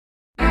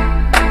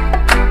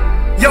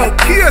Yo,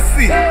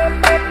 Casey,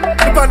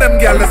 look on them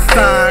girl a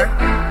star.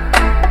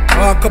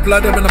 Oh, a couple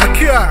of them in my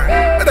car.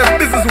 And them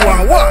business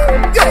war.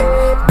 Yo,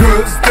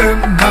 girls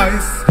them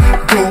nice,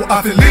 go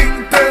off the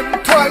link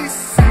them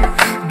twice.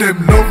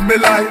 Them love me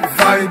like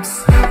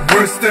vibes,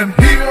 worse them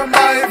hear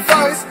my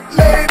voice.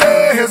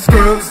 Ladies,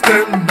 girls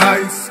them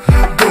nice,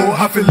 go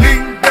off the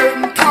link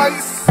them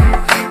twice.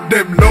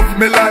 Them love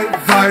me like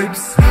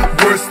vibes,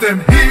 worse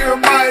them hear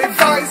my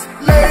voice.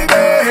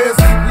 Ladies,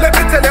 let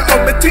me tell you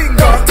how me ting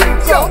go.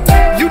 Yo,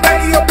 you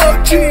don't hear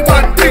about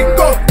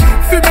G.Mandingo.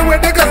 Feel me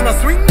when the girls my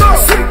swing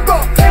go.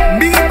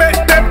 Me make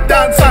them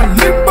dance and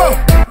limbo.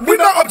 We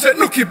no object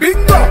looky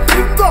bingo.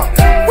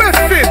 We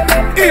fit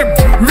him,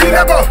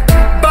 really go.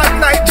 Bad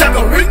night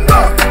Jago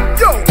Ringo.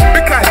 Yo,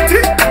 because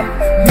tick,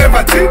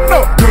 never tick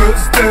no.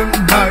 Girls them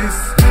nice,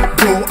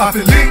 go off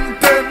the link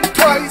them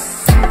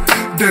twice.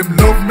 Them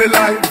love me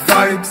like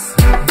vibes,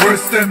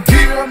 worse them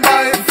hear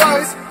my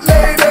voice.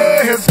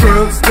 Ladies,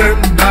 girls them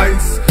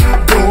nice,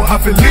 go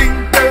off the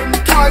link them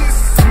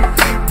twice.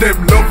 Them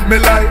love me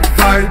like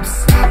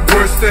vibes,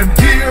 worse them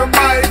hear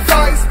my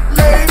voice.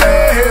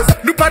 Ladies,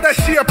 look at the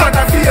shape and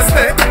the face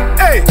there.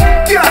 Hey,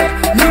 girl,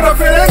 you don't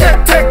feel like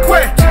get take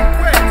away.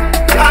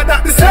 And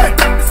that the say,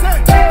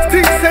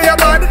 things say a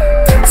man,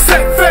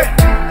 set fair.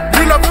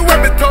 You love me when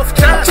me tough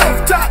chat.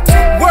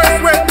 Worse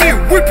when me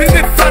whipping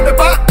it from the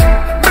back.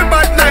 Me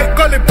bad like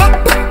gully back.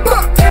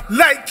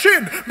 Like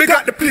chin, me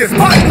got the place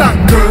hot like.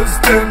 Girls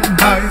them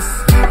nice,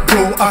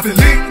 go off the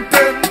link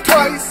them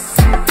twice.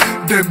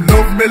 Them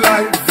love me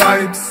like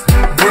vibes,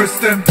 worse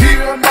them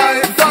hear my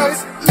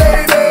voice.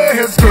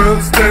 Ladies,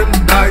 girls them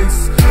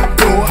nice,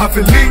 go off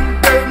the link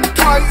them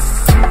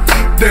twice.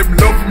 Them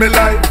love me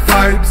like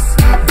vibes,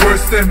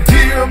 worse them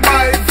hear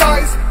my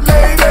voice.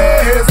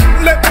 Ladies,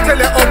 let me tell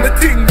you how the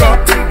thing go.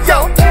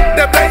 Yo,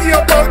 them they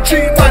hear about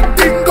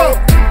G.Mandingo.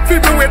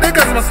 Feel me when the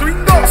girls my swing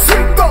go.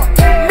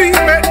 Me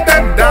make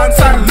them dance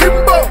and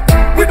limbo.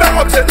 We don't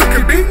upset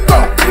looking bingo.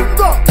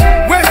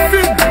 We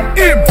feel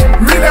him,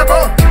 really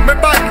go. Me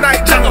bad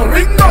night Jago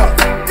Ringo.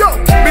 Yo,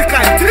 me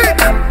can't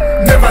take,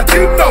 never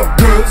think no.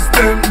 Girls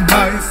them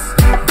nice,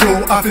 go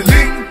off the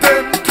link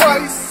them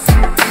twice.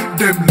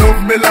 Them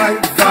love me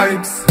like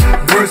vibes,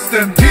 worse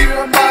them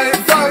hear my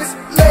voice.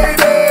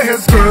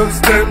 Ladies, girls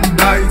them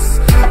nice,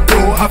 go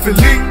off the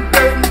link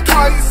them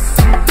twice.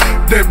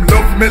 Them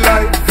love me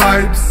like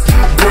vibes,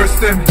 worse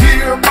them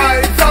hear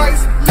my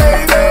voice.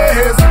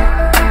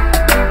 Ladies.